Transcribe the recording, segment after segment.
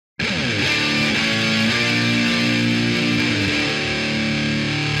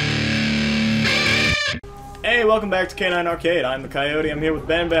welcome back to K9 Arcade. I'm the Coyote. I'm here with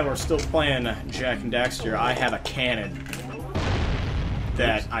Ben. We're still playing Jak and Daxter. I have a cannon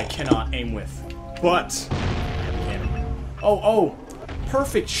that I cannot aim with, but I have a cannon. Oh,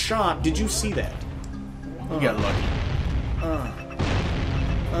 perfect shot. Did you see that? You got lucky.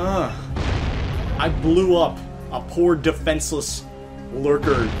 I blew up a poor defenseless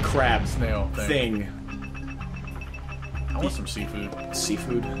lurker crab snail thing. I want some seafood.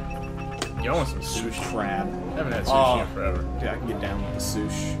 Seafood? Yeah, I want some sushi. Crab. I haven't had sushi in forever. Dude, I can get down with the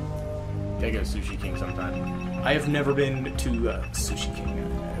sushi. Gotta go to Sushi King sometime. I have never been to Sushi King.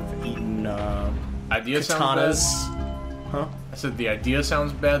 I've eaten idea katanas. Sounds bad. Huh? I said the idea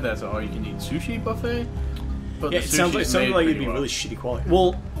sounds bad. That's all you can eat sushi buffet. But Yeah, the it sounds like it'd be well. really shitty quality.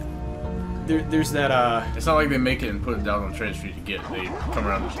 Well, there's that. It's not like they make it and put it down on Trade Street to get. They come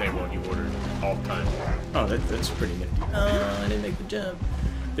around the table and you order it all the time. Oh, that's pretty nifty. I didn't make the jump.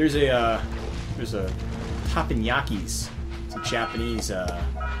 There's a Teppanyakis. It's a Japanese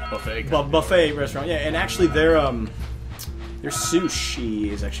buffet restaurant. Yeah, and actually their sushi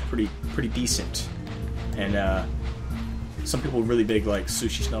is actually pretty decent. And some people are really big like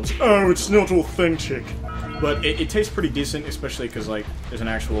sushi snobs. Oh, it's not authentic. But it tastes pretty decent, especially because like there's an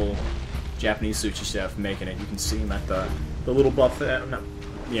actual Japanese sushi chef making it. You can see him at the little buffet, the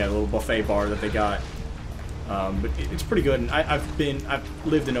little buffet bar that they got. But it's pretty good. And I've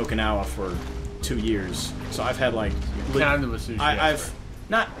lived in Okinawa for 2 years, so I've had like kind of a sushi. I've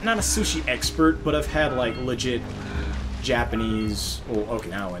not a sushi expert, but I've had like legit Japanese or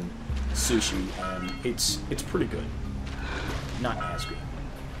Okinawan sushi, and it's pretty good. Not as good.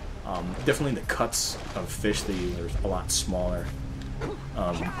 Definitely the cuts of fish they use are a lot smaller.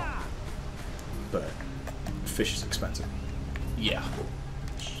 But fish is expensive. Yeah.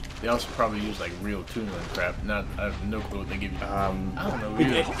 They also probably use like real tuna and crap. I have no clue what they give you. I don't know.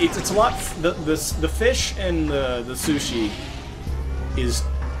 It's a lot. The fish and the sushi is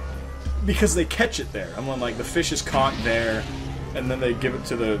because they catch it there. I mean, like the fish is caught there, and then they give it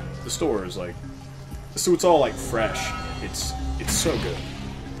to the stores. Like, so it's all like fresh. It's so good.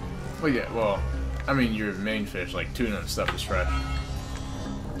 Well, yeah. Well, I mean, your main fish like tuna and stuff is fresh.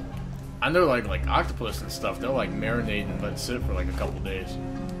 I know like octopus and stuff. They'll like marinate and let it sit for like a couple days.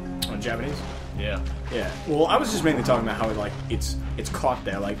 On Japanese? Yeah. Yeah. Well, I was just mainly talking about how it's caught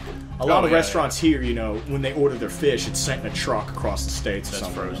there. Like a lot of restaurants here, you know, when they order their fish, it's sent in a truck across the states. That's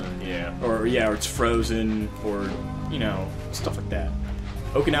frozen. Yeah. Or it's frozen, or you know, stuff like that.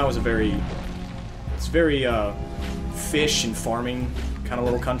 Okinawa is very fish and farming kind of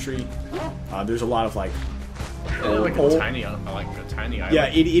little country. There's a lot of like. I like a tiny island. Yeah,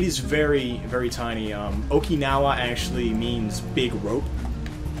 it is very, very tiny. Okinawa actually means big rope.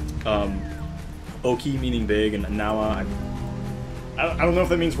 Oki meaning big, and Nawa, I don't know if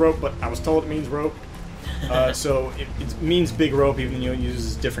that means rope, but I was told it means rope. So it means big rope, even though it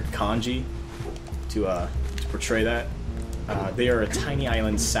uses different kanji to portray that. They are a tiny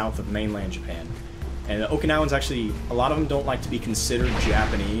island south of mainland Japan. And the Okinawans actually, a lot of them don't like to be considered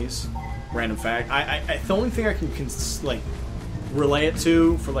Japanese. Random fact. The only thing I can relay it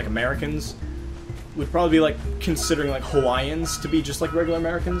to for like Americans would probably be like considering like Hawaiians to be just like regular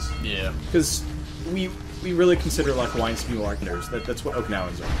Americans. Yeah. Because we really consider like Hawaiians to be islanders. That's what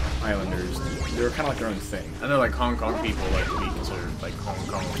Okinawans are. Islanders. They're kind of like their own thing. I know like Hong Kong people like to be considered like Hong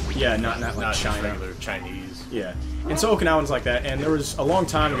Kong. Yeah, not like China. Regular Chinese. Yeah. And so Okinawans like that. And there was a long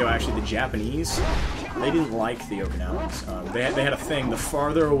time ago actually the Japanese, they didn't like the Okinawans. They had a thing. The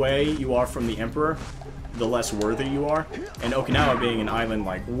farther away you are from the emperor, the less worthy you are. And Okinawa being an island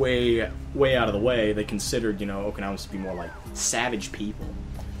like way out of the way, they considered, you know, Okinawans to be more like savage people.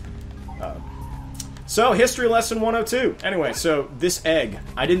 So, history lesson 102. Anyway, so this egg,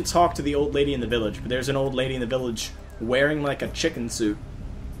 I didn't talk to the old lady in the village, but there's an old lady in the village wearing like a chicken suit.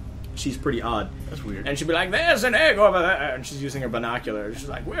 She's pretty odd. That's weird. And she'd be like, there's an egg over there, and she's using her binoculars. She's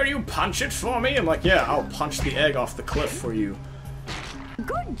like, will you punch it for me? I'm like, yeah, I'll punch the egg off the cliff for you.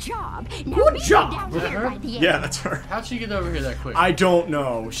 Good job. Now Good job. Down here by the Yeah, that's her. How'd she get over here that quick? I don't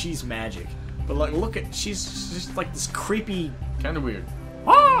know. She's magic. But like, look at, she's just like this creepy. Kind of weird.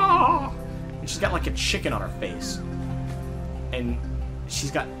 Ah! And she's got like a chicken on her face. And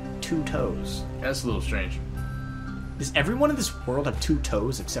she's got 2 toes. That's a little strange. Does everyone in this world have 2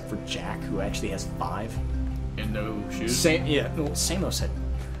 toes except for Jack, who actually has 5? And no shoes? Samos had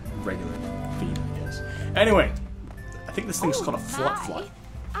regular feet, I guess. Anyway, I think this thing's called a flut.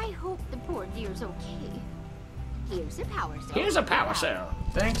 I hope the poor dear's okay. Here's a power cell. Here's a power cell.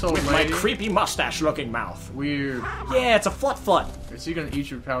 Thanks, old With lady. my creepy mustache-looking mouth. Weird. Yeah, it's a flut. Is he gonna eat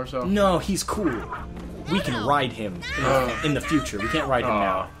your power cell? No, he's cool. We can ride him in the future. We can't ride him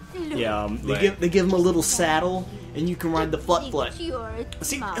now. Yeah, they give him a little saddle, and you can ride the flut.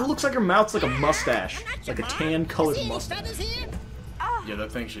 See, it looks like her mouth's like a mustache, like a tan-colored mustache. Yeah,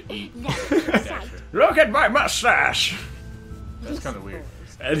 that thing should eat. Look at my mustache. That's kind of weird.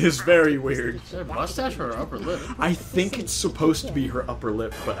 That is very weird. Is that a mustache or her upper lip? I think it's supposed to be her upper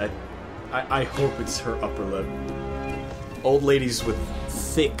lip, but I hope it's her upper lip. Old ladies with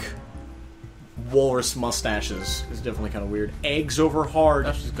thick walrus mustaches is definitely kind of weird. Eggs over hard.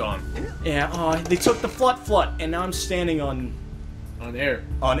 That's just gone. Yeah, oh, they took the flut, and now I'm standing on air.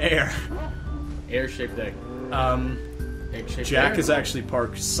 On air. Air-shaped egg. Egg-shaped Jack air? is actually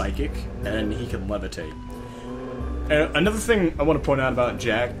part psychic, and he can levitate. And another thing I want to point out about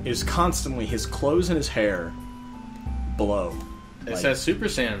Jack is constantly his clothes and his hair blow. It says Super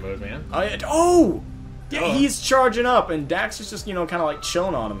Saiyan mode, man. Yeah, he's charging up, and Dax is just, kind of like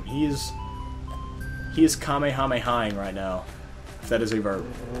chilling on him. He is Kamehamehaing right now. If that is a verb.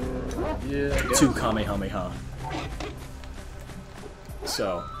 Yeah. To Kamehameha.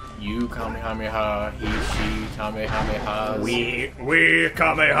 So. You Kamehameha, he, she, Kamehameha. We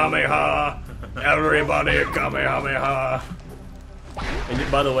Kamehameha. Everybody Kamehameha.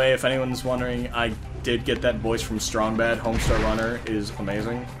 And by the way, if anyone's wondering, I did get that voice from Strong Bad. Homestar Runner is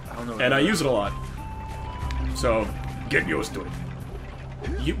amazing. And I use it a lot. So, get used to it.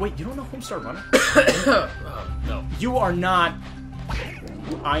 Wait, you don't know Homestar Runner? No. You are not...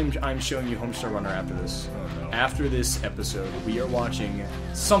 I'm showing you Homestar Runner after this. Oh, no. After this episode, we are watching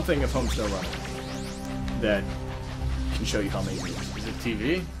something of Homestar Runner that can show you how amazing it is. Is it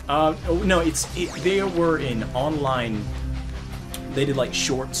TV? No, they were in online... They did, like,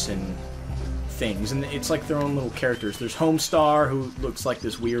 shorts and things, and it's like their own little characters. There's Homestar, who looks like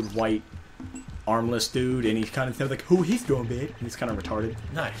this weird white armless dude, and he's kind of like, oh, he's Strong Bad, and he's kind of retarded.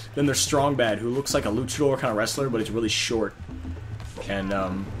 Nice. Then there's Strong Bad, who looks like a luchador kind of wrestler, but he's really short. And, how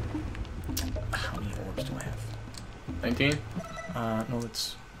many orbs do I have? 19? No,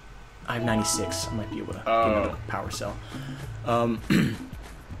 it's... I have 96. I might be able to get another power cell.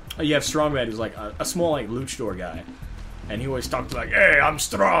 You have Strong Bad, who's like a small, like, luchador guy. And he always talked like, hey, I'm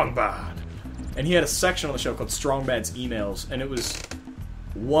Strong Bad. And he had a section on the show called Strong Bad's Emails, and it was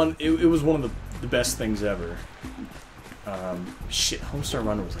one of the best things ever. Homestar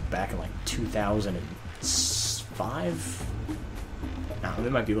Runner was like back in like 2005? No, they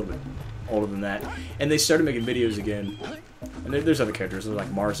might be a little bit older than that. And they started making videos again. And there's other characters. There's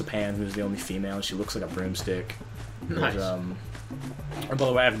like Marzipan, who's the only female, and she looks like a broomstick. Nice. Or by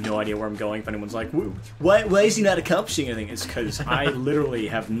the way, I have no idea where I'm going. If anyone's like, why is he not accomplishing anything? It's because I literally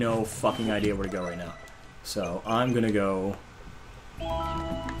have no fucking idea where to go right now. So I'm gonna go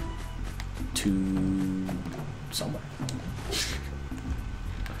to somewhere.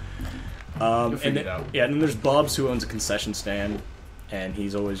 And then there's Bubs, who owns a concession stand, and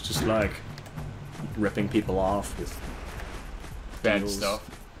he's always just like ripping people off with bad deals. stuff.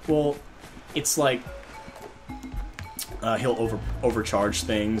 Well, it's like he'll overcharge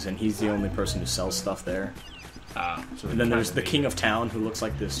things, and he's the only person who sells stuff there. So And then there's the King of Town, who looks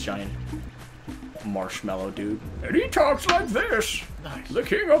like this giant marshmallow dude. And he talks like this. Nice. The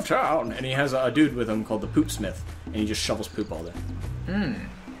King of Town. And he has a dude with him called the Poop Smith, and he just shovels poop all day.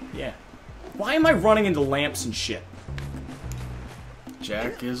 Yeah. Why am I running into lamps and shit?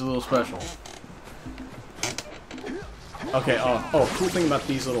 Jack is a little special. Okay, cool thing about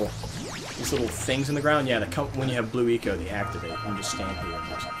these little things in the ground, yeah, when you have blue eco, they activate. I'm just stand here and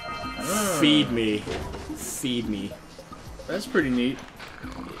just feed me. Feed me. That's pretty neat.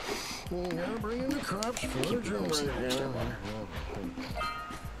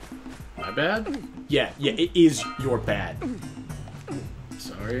 My bad? Yeah, it is your bad.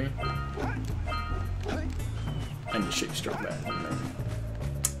 Sorry. I need to show you Strong Bad.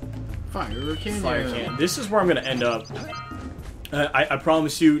 Fire cannon. Fire cannon. This is where I'm gonna end up. I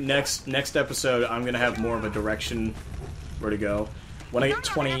promise you, next episode, I'm gonna have more of a direction where to go. When I get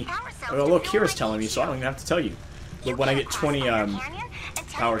 20, well, look, Kira's telling me, so I don't even have to tell you. But when I get 20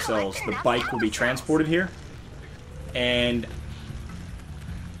 power cells, the bike will be transported here, and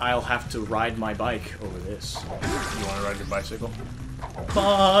I'll have to ride my bike over this. You want to ride your bicycle?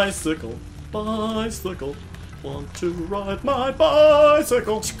 Bicycle, bicycle, want to ride my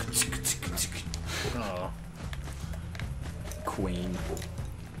bicycle. Oh. Queen.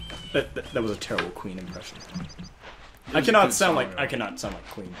 That was a terrible Queen impression. I cannot sound like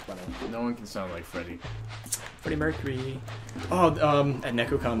Queen. By the way. No one can sound like Freddie. Freddie Mercury. Oh, at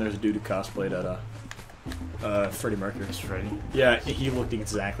NecoCon there's a dude who cosplayed at Freddie Mercury. It's Freddie. Yeah, he looked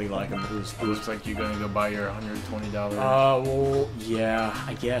exactly like him. It looks like you're gonna go buy your $120. Well, yeah,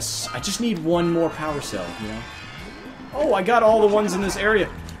 I guess. I just need one more power cell, you know? Oh, I got all the ones in this area.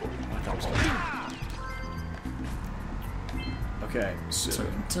 Okay, so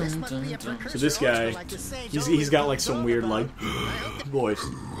This must be a precursor this guy, ultralight to sage he's got only like some fools weird know like about. voice.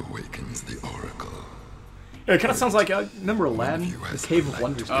 Who awakens the oracle? Yeah, it kind of sounds like remember Aladdin, the Cave of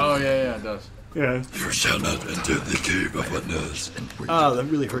Wonders. Oh yeah, it does. Yeah. You shall not enter the cave of wonders. Oh, that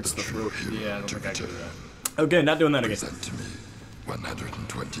really hurts the throat. Yeah, I don't think I can do that. Okay, not doing that again. Present to me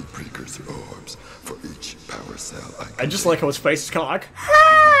 120 precursor orbs for each power cell. I just like how his face is kind of like,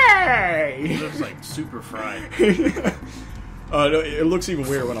 hey! It looks like super fried. No, it looks even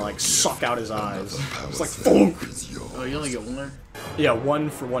weirder when I like suck out his eyes. It's like thunk. Oh, you only get one? Yeah, 1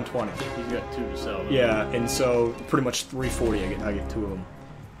 for 120. He's got 2 to sell. Though. Yeah, and so pretty much 340. I get 2 of them.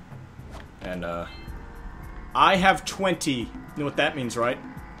 And I have 20. You know what that means, right?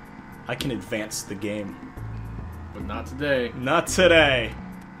 I can advance the game. But not today. Not today.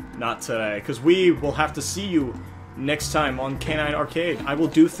 Not today. Because we will have to see you next time on Canine Arcade. I will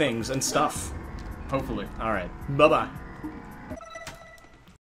do things and stuff. Hopefully. Alright. Bye-bye.